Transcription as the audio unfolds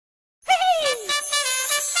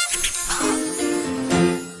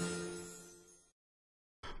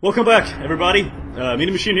Welcome back, everybody.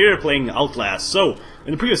 MeanyMachine here, playing Outlast. So,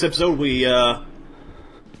 in the previous episode, we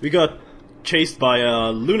got chased by a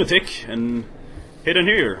lunatic and hid in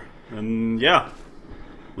here. And yeah,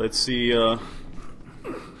 let's see.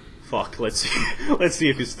 Fuck. Let's see. Let's see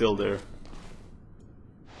if he's still there.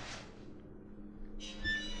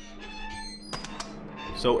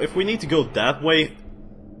 So, if we need to go that way,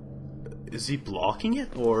 is he blocking it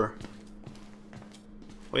or?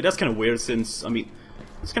 Wait, that's kind of weird. Since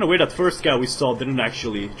it's kind of weird that first guy we saw didn't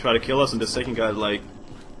actually try to kill us, and the second guy, like...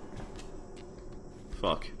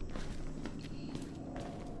 Fuck.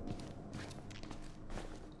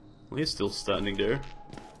 Well, he's still standing there.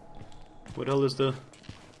 What the hell is the...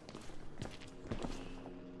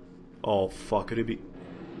 Oh, fuck, could he be...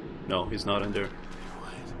 No, he's not in there.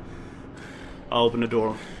 I'll open the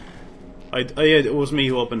door. Yeah, it was me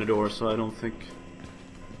who opened the door, so I don't think...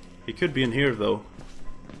 He could be in here, though.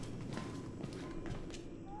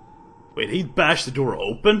 Wait, he bashed the door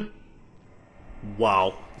open?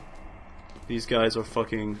 Wow. These guys are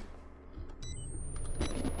fucking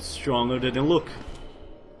stronger than they look.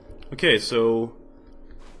 Okay, so...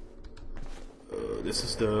 this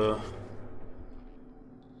is the...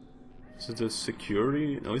 Is it the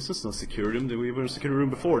security? No, this is not security room. We were in a security room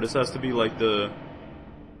before. This has to be like the...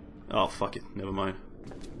 Oh, fuck it. Never mind.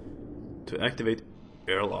 To activate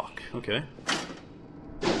airlock. Okay.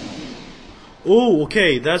 Oh,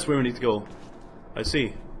 okay, that's where we need to go. I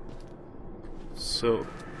see. So...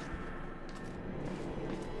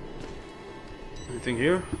 Anything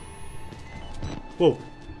here? Whoa.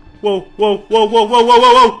 Whoa, whoa, whoa, whoa, whoa, whoa,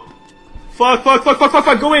 whoa, whoa! Fuck, fuck, fuck, fuck, fuck,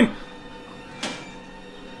 fuck, go in!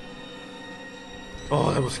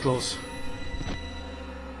 Oh, that was close.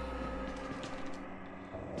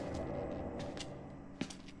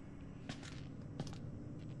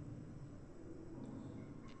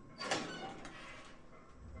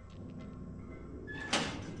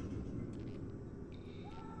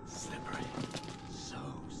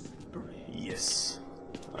 Yes,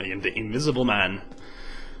 I am the invisible man.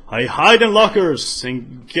 I hide in lockers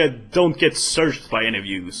and don't get searched by any of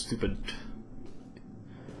you, stupid.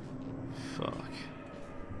 Fuck.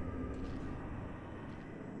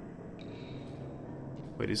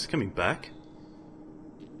 Wait, is he coming back?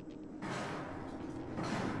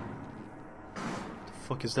 The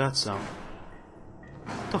fuck is that sound?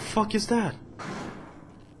 What the fuck is that?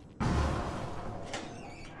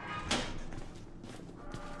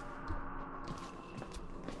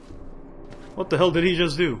 What the hell did he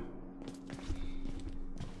just do?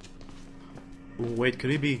 Oh, wait,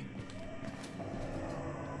 could he be?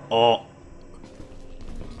 Oh.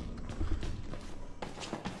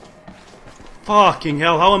 Fucking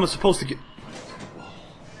hell, how am I supposed to get...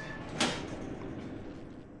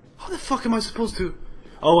 How the fuck am I supposed to...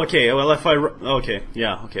 Oh, okay, well if I... Okay,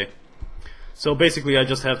 yeah, okay. So basically I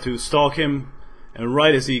just have to stalk him, and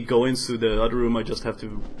right as he goes into the other room I just have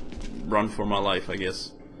to run for my life, I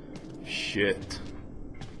guess. Shit.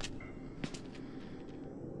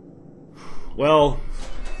 Well,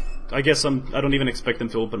 I guess I don't even expect them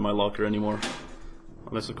to open my locker anymore.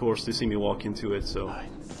 Unless of course they see me walk into it, so...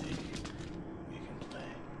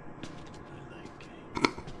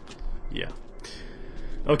 Yeah.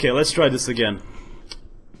 Okay, let's try this again.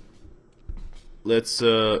 Let's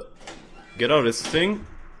get out of this thing.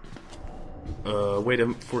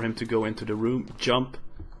 Wait for him to go into the room. Jump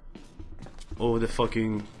over the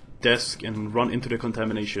fucking desk and run into the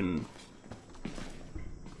contamination.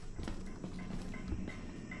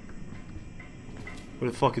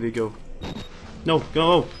 Where the fuck did he go? No,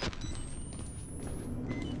 go!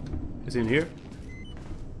 Is he in here?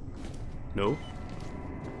 No.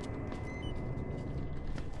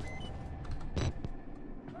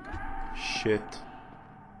 Shit.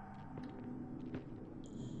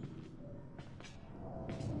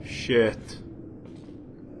 Shit.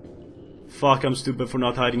 Fuck, I'm stupid for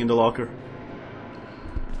not hiding in the locker.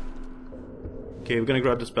 Okay, we're gonna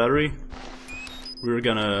grab this battery. We're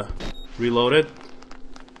gonna reload it.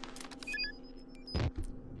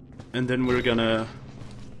 And then we're gonna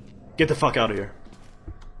get the fuck out of here.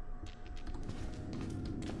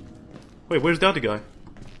 Wait, where's the other guy?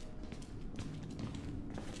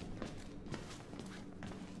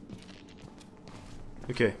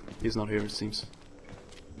 Okay, he's not here, it seems.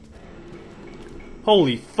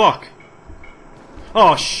 Holy fuck!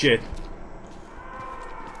 Oh shit!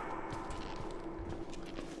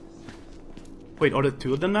 Wait, are there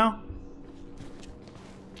two of them now?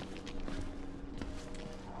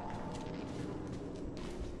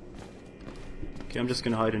 Okay, I'm just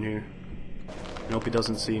gonna hide in here. I hope he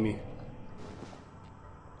doesn't see me.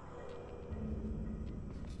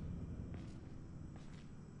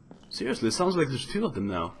 Seriously, it sounds like there's two of them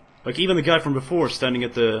now. Like even the guy from before standing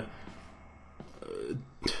at the...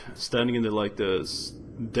 standing in the, like, the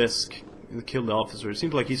desk and killed the officer. It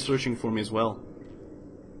seems like he's searching for me as well.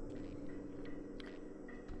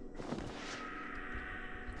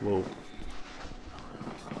 Whoa.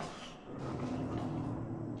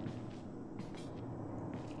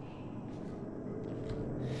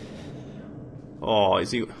 Oh, is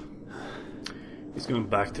he... He's going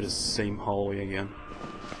back to the same hallway again.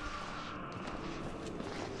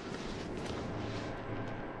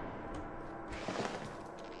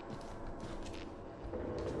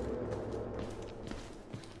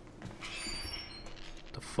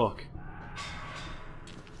 The fuck?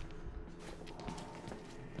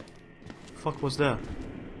 The fuck was that?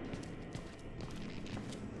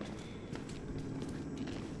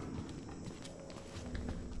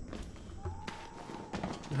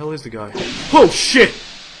 The hell is the guy? Oh shit!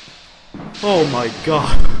 Oh my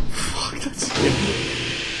god! Fuck, that's scared me.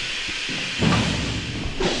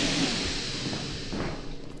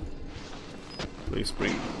 Please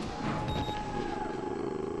bring.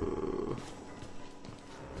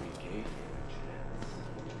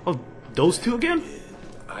 Oh, those two again?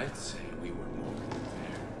 I'd say we were more than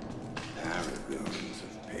paragons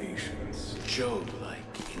of patience.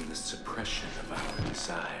 Job-like in the suppression of our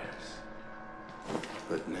desires.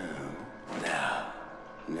 But now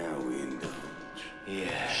we indulge.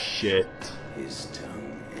 Yeah. Shit. His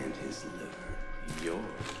tongue and his liver. Yours.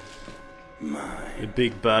 Mine. The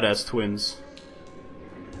big badass twins.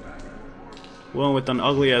 One with an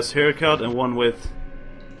ugly ass haircut and one with...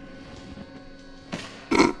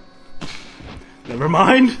 Never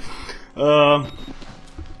mind.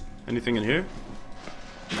 Anything in here?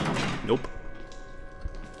 Nope.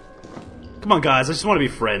 Come on guys, I just want to be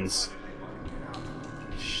friends.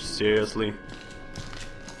 Seriously.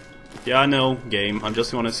 Yeah, I know, game. I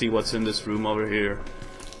just want to see what's in this room over here.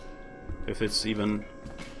 If it's even...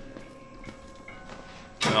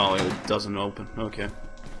 Oh, it doesn't open. Okay.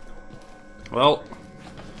 Well,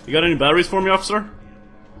 you got any batteries for me, officer?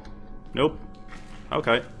 Nope.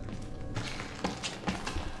 Okay.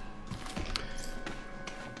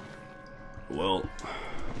 Well...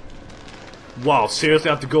 Wow, seriously,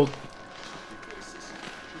 I have to go...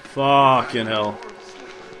 Fucking hell.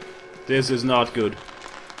 This is not good.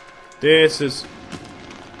 This is...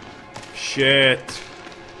 Shit.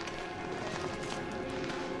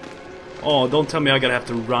 Oh, don't tell me I gotta have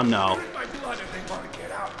to run now.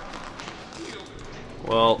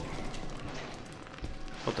 Well...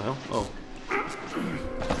 What the hell? Oh.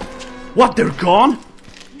 What? They're gone?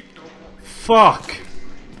 Fuck.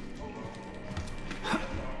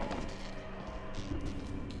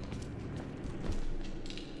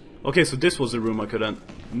 Okay, so this was the room I couldn't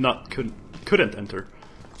enter.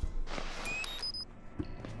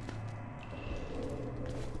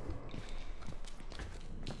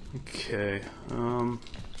 Okay,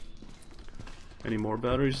 any more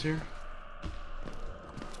batteries here?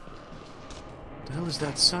 What the hell is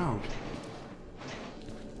that sound?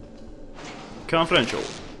 Confidential.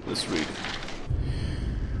 Let's read.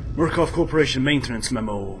 Murkoff Corporation Maintenance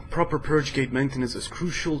Memo. Proper purge gate maintenance is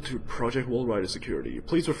crucial to Project Wallrider security.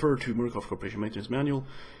 Please refer to Murkoff Corporation Maintenance Manual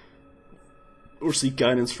or seek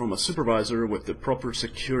guidance from a supervisor with the proper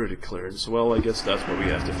security clearance. Well, I guess that's what we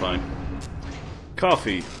have to find.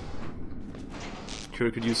 Coffee.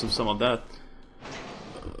 Sure could use some of that.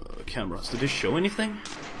 Cameras. Did this show anything?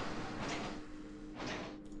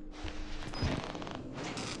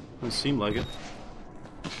 Doesn't seem like it.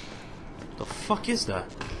 What the fuck is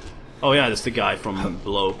that? Oh yeah, that's the guy from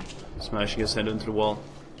below, smashing his head into the wall.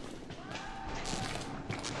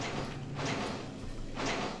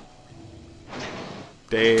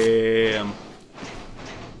 Damn.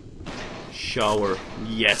 Shower.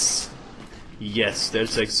 Yes. Yes,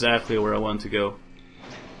 that's exactly where I want to go.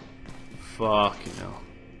 Fucking hell.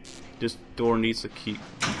 This door needs a key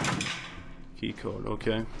code,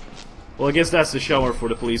 okay. Well, I guess that's the shower for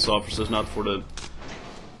the police officers, not for the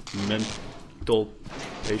mental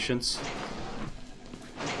patients.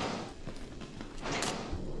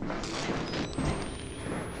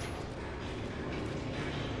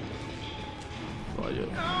 Oh, yeah.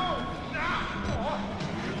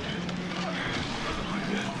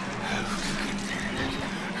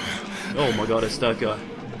 Oh my god, it's that guy.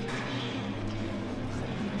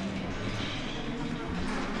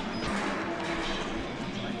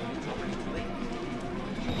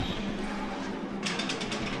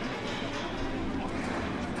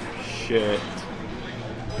 Shit.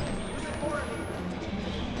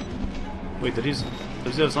 Wait, does he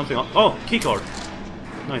have something on? Oh, keycard.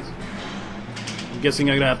 Nice. I'm guessing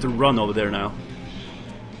I'm gonna have to run over there now.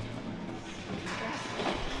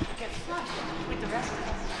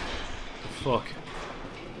 fuck?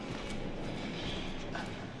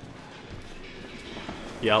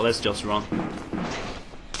 Yeah, let's just run.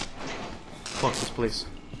 Fuck this place.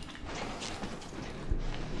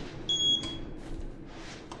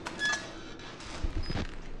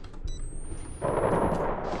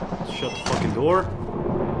 Shut the fucking door.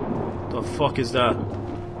 The fuck is that?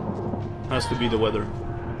 Has to be the weather.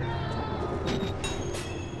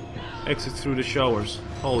 Exit through the showers.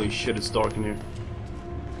 Holy shit, it's dark in here.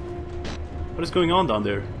 What is going on down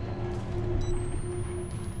there?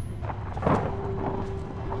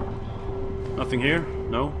 Nothing here?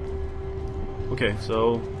 No? Okay,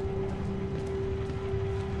 so...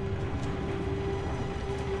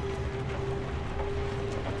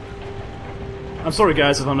 I'm sorry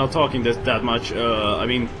guys if I'm not talking that much, I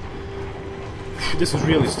mean... This is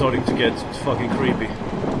really starting to get fucking creepy.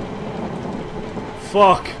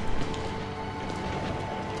 Fuck!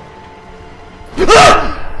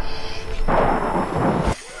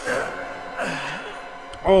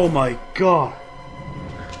 Oh my god!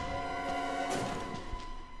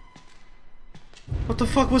 What the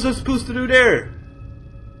fuck was I supposed to do there?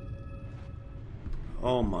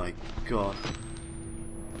 Oh my god.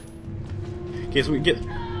 Okay, so we get...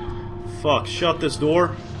 Fuck, shut this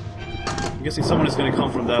door. I'm guessing someone is gonna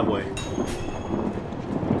come from that way.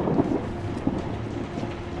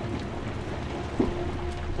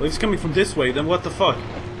 Well, if he's coming from this way, then what the fuck?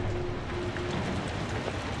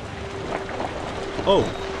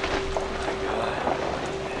 Oh!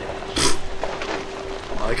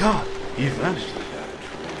 My god, he vanished.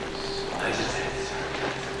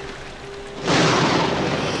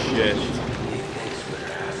 Shit.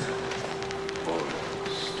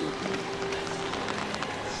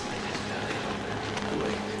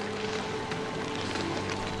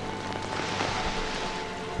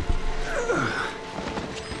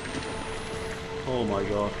 Oh my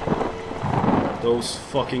god. Those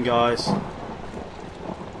fucking guys.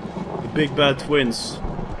 The big bad twins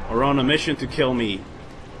are on a mission to kill me.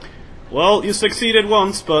 Well, you succeeded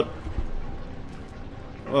once, but...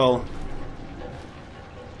 Well...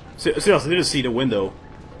 Seriously, I didn't see the window.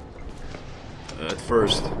 At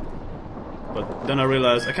first. But then I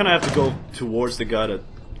realized I kinda have to go towards the guy that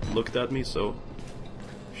looked at me, so...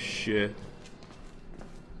 Shit.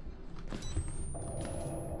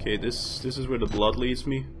 Okay, this is where the blood leads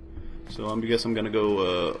me. So I guess I'm gonna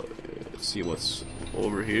go see what's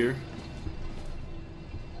over here.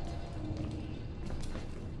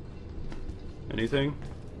 Anything?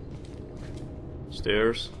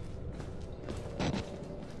 Stairs.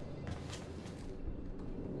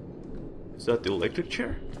 Is that the electric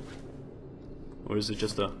chair? Or is it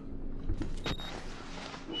just a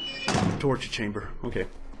torture chamber? Okay.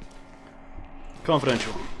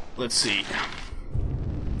 Confidential. Let's see.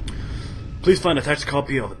 Please find attached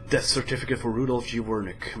copy of a death certificate for Rudolf G.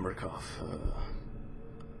 Wernick, Murkoff.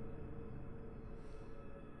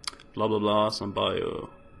 Blah blah blah, some bio.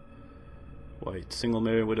 White, single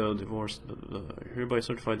married, widow, divorced, blah, blah, blah. Hereby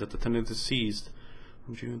certified that the tenant is deceased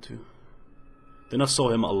from June 2. Then I saw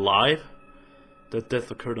him alive. That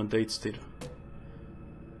death occurred on date stated.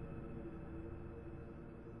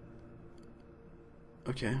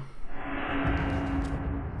 Okay.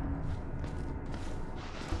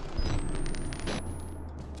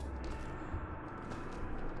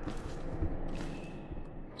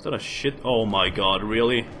 Is that a shit? Oh my god,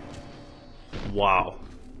 really? Wow.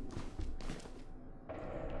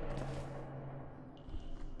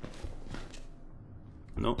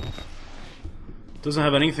 No. Doesn't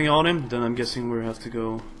have anything on him, then I'm guessing we have to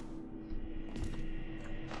go...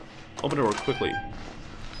 Open the door quickly.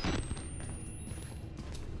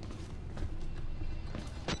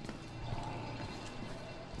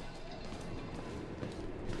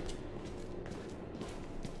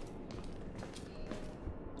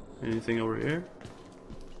 Anything over here?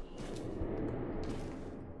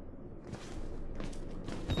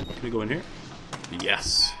 Can we go in here?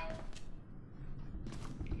 Yes!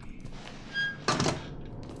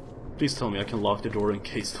 Please tell me I can lock the door in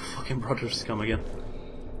case the fucking brothers come again.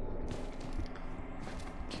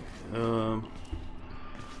 Okay,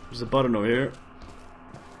 there's a button over here.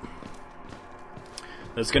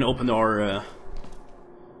 That's gonna open our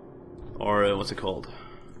what's it called?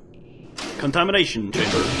 Contamination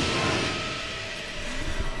chamber.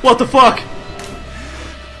 What the fuck?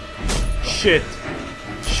 Shit.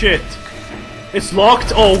 Shit. It's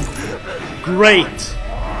locked? Oh, great.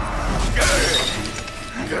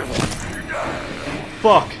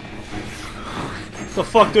 Fuck. What the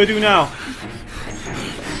fuck do I do now?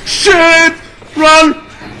 Shit! Run!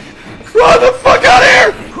 Run the fuck out of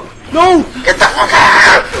here! No! Get the fuck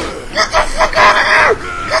out of here! Get the fuck out of here!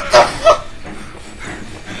 Get the fuck!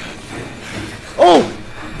 Oh!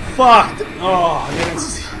 Fuck! Oh, I didn't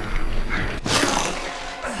see.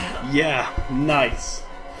 Yeah, nice.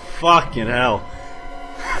 Fucking hell.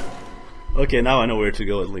 Okay, now I know where to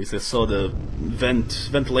go at least. I saw the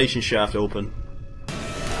ventilation shaft open.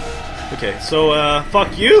 Okay, so,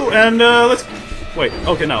 fuck you, and, let's... Wait,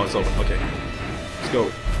 okay, now it's open, okay. Let's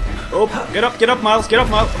go. Oh, get up, Miles, get up,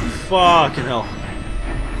 Miles! Fucking hell.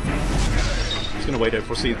 Just gonna wait there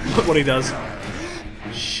for see what he does.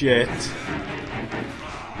 Shit.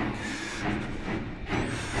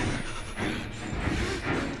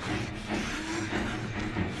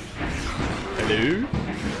 Hello?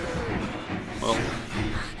 Well.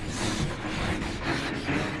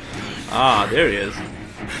 Ah, there he is.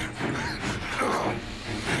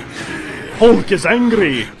 Hulk is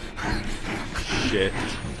angry! Shit.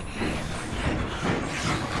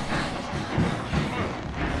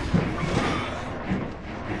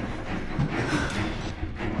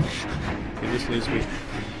 Okay, this leads me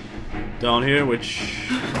down here, which...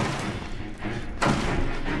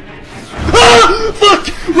 Ah! Fuck!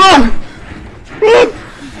 Run! Run!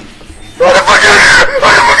 Run the fuck out of here!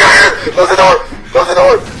 Run the fuck out of here! Close the door! Close the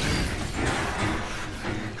door!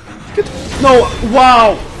 Get... No!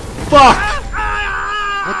 Wow! Fuck!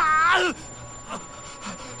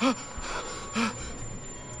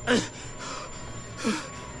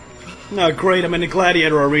 No, great, I'm in the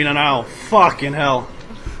gladiator arena now. Fucking hell.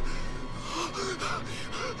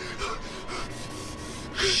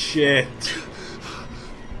 Shit.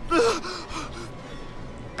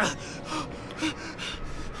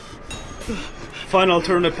 Find an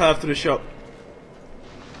alternative path to the shop.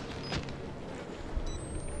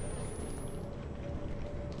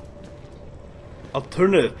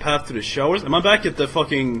 Alternative path to the showers? Am I back at the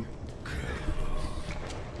fucking...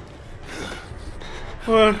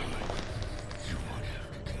 What?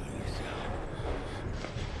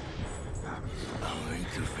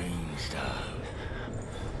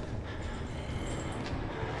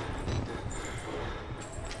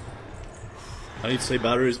 I need to say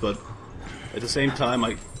batteries, but at the same time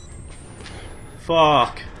I...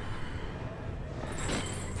 Fuck!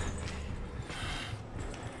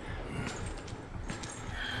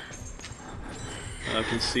 I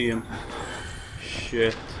can see him.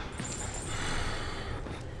 Shit.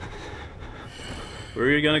 Where are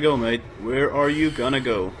you gonna go, mate? Where are you gonna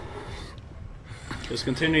go? Just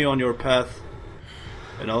continue on your path,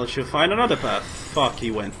 and I'll let you find another path. Fuck, he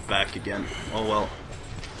went back again. Oh well.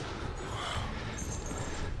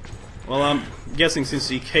 Well, I'm guessing since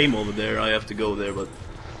he came over there, I have to go there, but...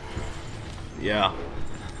 Yeah.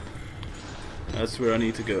 That's where I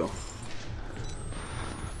need to go.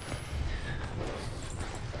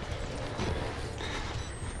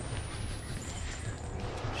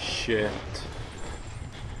 Shit.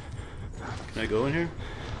 Can I go in here?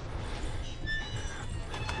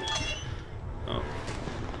 Oh.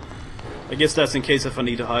 I guess that's in case if I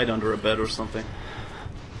need to hide under a bed or something.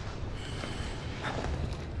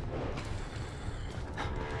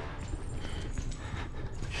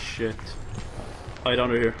 Shit. Hide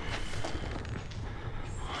under here.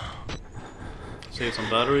 Save some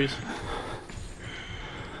batteries.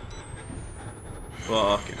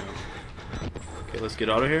 Fucking hell. Okay, let's get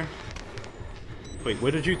out of here. Wait,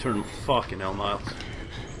 where did you turn? Fucking hell, Miles.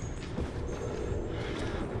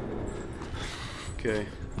 Okay.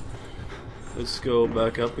 Let's go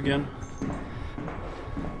back up again.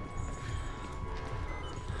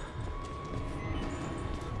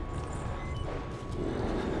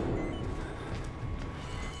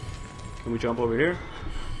 Can we jump over here?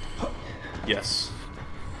 Yes.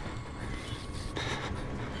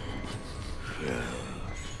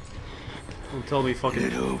 Don't tell me fucking...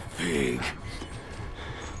 Little pig.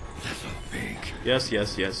 Little pig. Yes,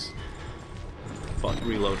 yes, yes. Fuck,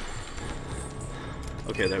 reload.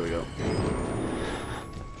 Okay, there we go.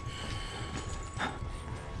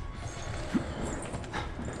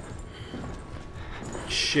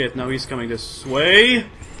 Shit, now he's coming this way.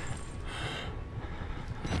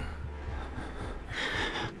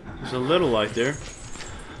 There's a little light there.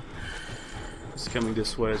 It's coming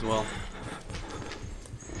this way as well.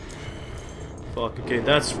 Fuck, okay,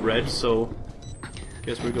 that's red, so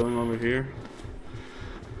guess we're going over here.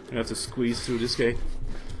 I have to squeeze through this gate.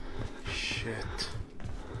 Shit.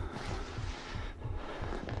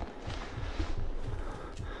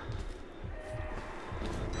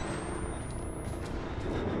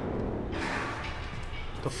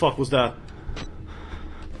 The fuck was that?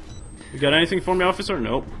 You got anything for me, officer?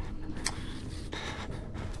 Nope.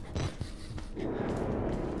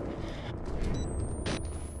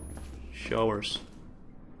 Showers.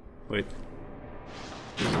 Wait.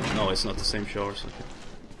 No, it's not the same showers. Okay.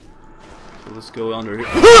 So let's go under here.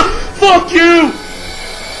 Fuck you!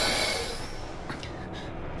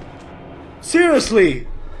 Seriously!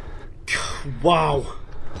 Wow.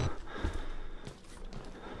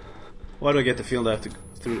 Why do I get the feeling that I have to go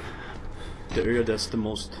through the area that's the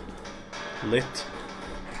most lit?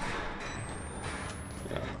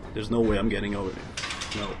 Yeah, there's no way I'm getting over here.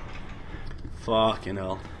 No. Fucking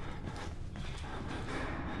hell.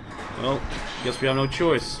 Well, guess we have no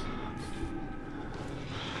choice.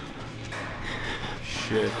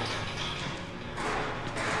 Shit.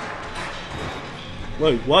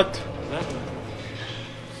 Wait, what?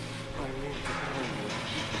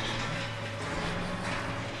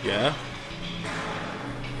 Yeah?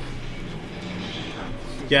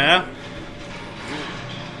 Yeah?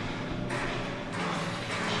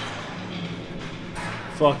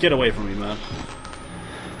 Fuck, get away from me, man.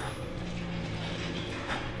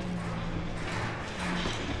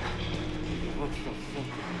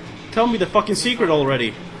 Tell me the fucking secret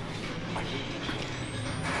already.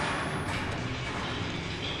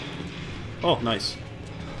 Oh, nice.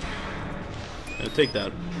 Yeah, take that.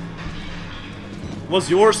 It was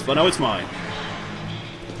yours, but now it's mine.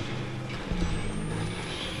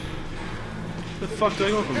 The fuck do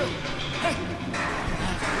I go from?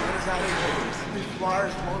 These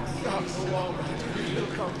flyers won't stop so long. They'll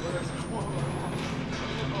come for us.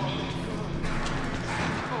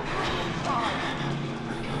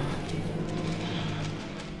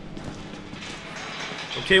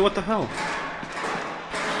 Okay, what the hell?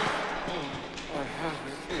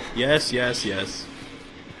 Yes, yes, yes.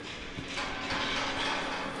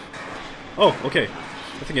 Oh, okay.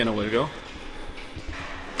 I think I know where to go.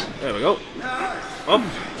 There we go. Nurse! Up.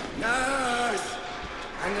 Nurse!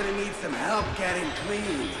 I'm gonna need some help getting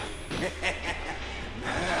clean.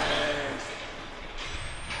 Nurse!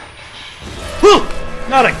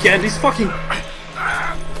 Not again, these fucking...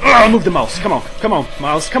 move the mouse. Come on, come on,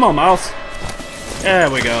 mouse. Come on, mouse.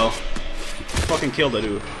 There we go. Fucking killed the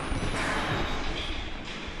dude.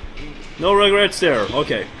 No regrets there.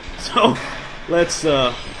 Okay, so let's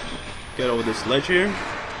get over this ledge here.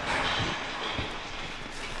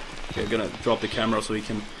 Okay, I'm gonna drop the camera so he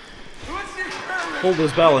can hold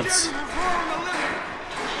his balance.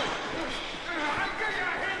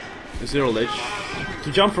 Zero ledge.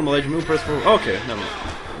 To jump from a ledge, move, press forward. Okay, never mind.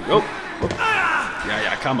 There we go. Whoop.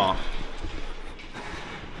 Yeah, come on.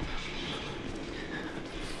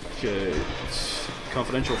 Okay,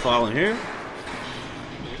 confidential file in here.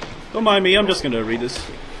 Don't mind me, I'm just gonna read this.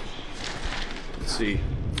 Let's see.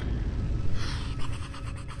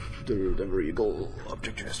 The variable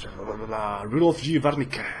object is Rudolf G.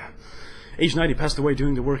 Warnicke. Age 90, passed away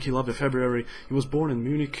doing the work he loved in February. He was born in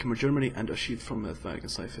Munich, Germany, and achieved from mathematics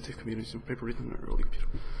and scientific communities in paper written in an early computer.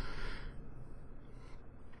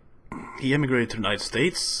 He emigrated to the United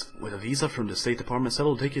States with a visa from the State Department.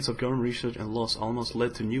 Several decades of government research in Los Alamos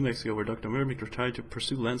led to New Mexico, where Dr. Ermin retired to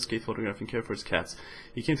pursue landscape photography and care for his cats.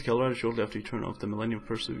 He came to Colorado shortly after he turned off the Millennium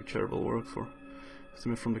Pursuit charitable work for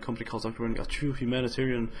from the company called Dr. Ermin, a true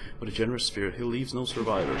humanitarian with a generous spirit. He leaves no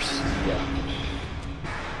survivors. Yeah.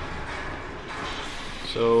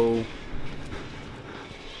 So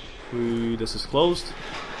this is closed.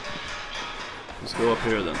 Let's go up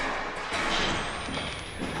here then.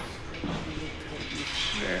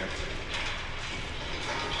 There.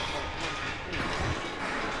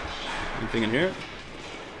 Anything in here?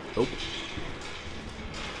 Nope.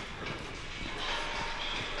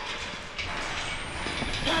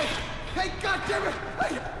 Hey, goddammit!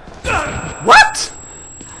 Hey. What?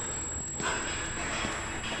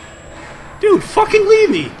 Dude, fucking leave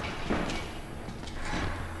me!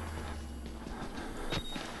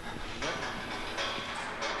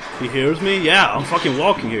 He hears me? Yeah, I'm fucking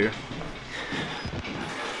walking here.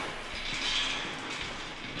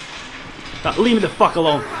 Now, leave me the fuck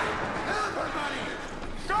alone.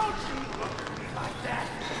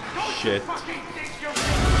 Shit.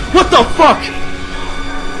 What the fuck?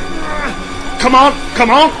 Come on, come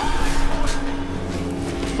on!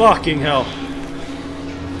 Fucking hell.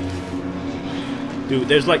 Dude,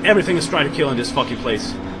 there's like everything is trying to kill in this fucking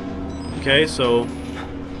place. Okay, so...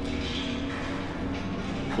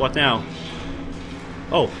 what now?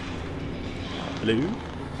 Oh. Hello?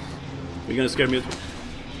 Are you gonna scare me as well?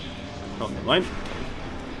 Oh, never mind.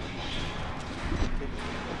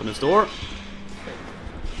 Open this door.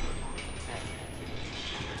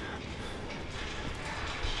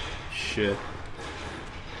 Shit.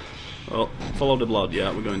 Well, follow the blood.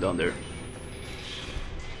 Yeah, we're going down there.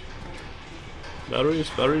 Batteries?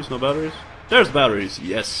 Batteries? No batteries? There's batteries!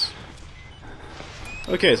 Yes!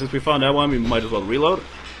 Okay, since we found that one, we might as well reload.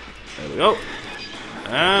 There we go.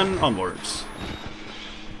 And onwards.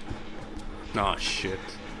 Ah, shit.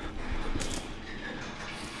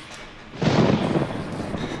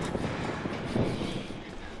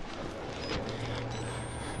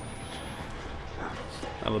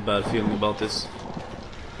 I have a bad feeling about this.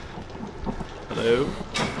 Hello?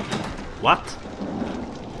 What?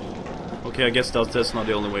 Okay, I guess that's not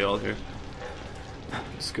the only way out here.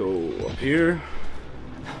 Let's go up here.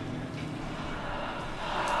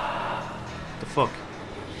 The fuck?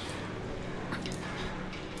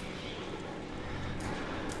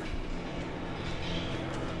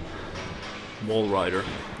 Wall rider.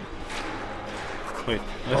 Wait,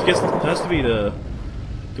 I guess it has to be the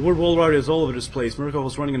word wall rider is all over this place. Murkoff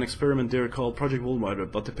was running an experiment there called Project Wall Rider,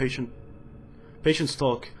 but the patients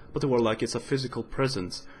talk, but they were like it's a physical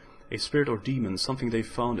presence, a spirit or demon, something they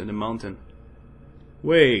found in the mountain.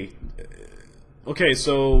 Wait. Okay,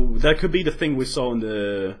 so that could be the thing we saw in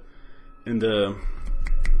the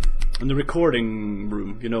recording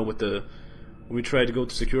room. You know, with the when we tried to go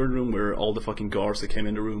to security room where all the fucking guards that came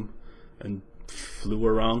in the room and flew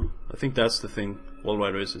around. I think that's the thing Wall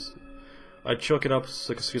Rider is. I'd chalk it up as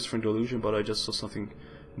like a schizophrenic delusion, but I just saw something.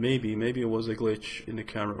 Maybe it was a glitch in the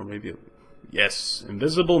camera, or maybe yes,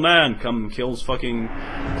 invisible man come kills fucking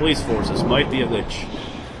police forces. Might be a glitch.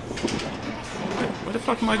 Where the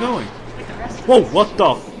fuck am I going? Whoa, what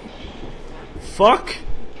the fuck?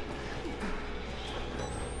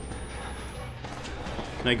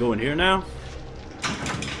 Can I go in here now?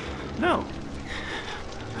 No.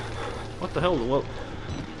 What the hell? Well,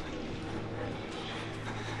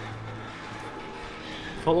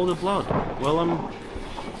 follow the blood. Well, I'm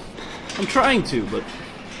trying to, but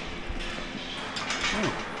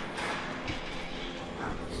oh.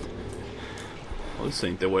 Well, this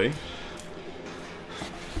ain't the way.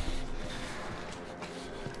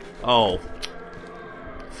 Oh,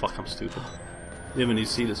 fuck! I'm stupid. Didn't even need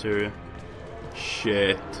to see this area.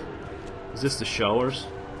 Shit. Is this the showers?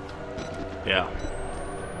 Yeah.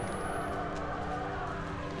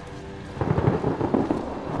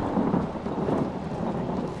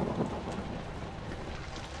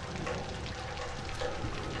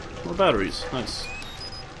 More batteries. Nice.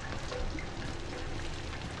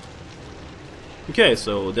 Okay,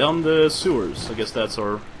 so down the sewers. I guess that's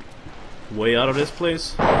our way out of this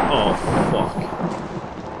place. Oh, fuck.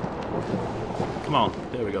 Come on.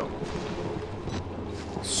 There we go.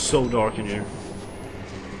 So dark in here.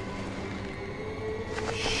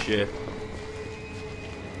 Shit.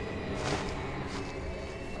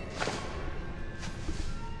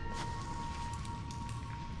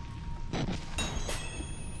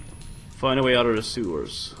 Find a way out of the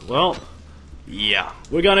sewers. Well, yeah.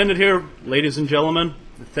 We're gonna end it here, ladies and gentlemen.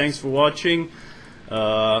 Thanks for watching.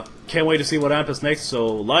 Can't wait to see what happens next, so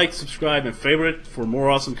like, subscribe, and favorite for more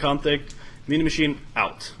awesome content. MeanyMachine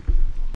out.